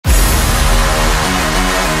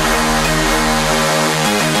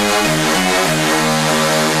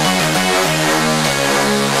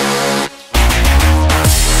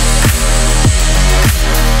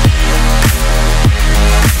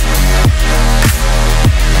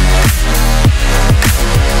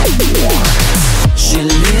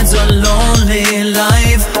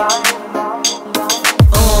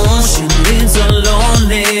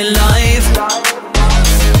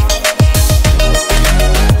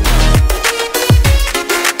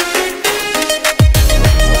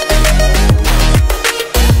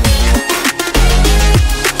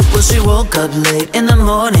up late in the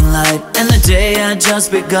morning light, and the day had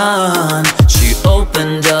just begun. She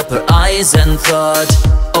opened up her eyes and thought,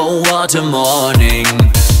 oh what a morning.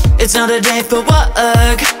 It's not a day for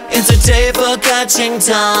work, it's a day for catching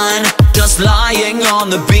time. Just lying on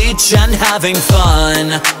the beach and having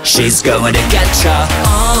fun. She's going to get ya.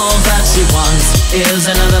 All that she wants is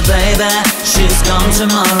another baby. She's gone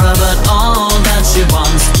tomorrow, but all that she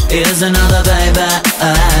wants is another baby.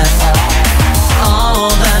 All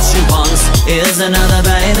that she wants is another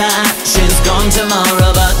baby. She's gone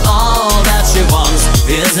tomorrow, but all that she wants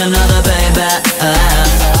is another baby.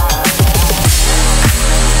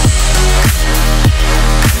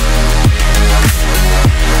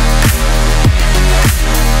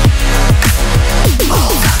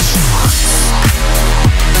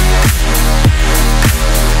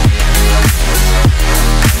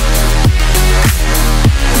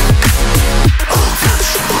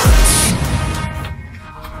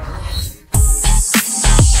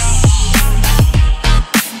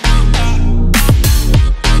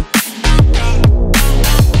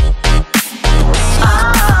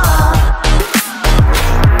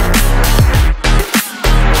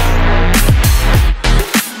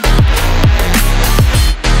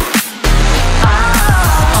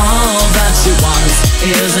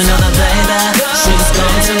 Is another baby. She's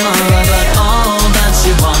gone tomorrow, but all that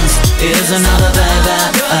she wants is another baby.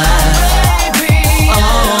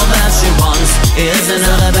 All that she wants is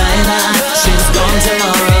another baby. She's gone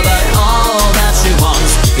tomorrow, but all that she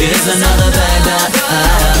wants is another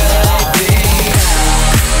baby.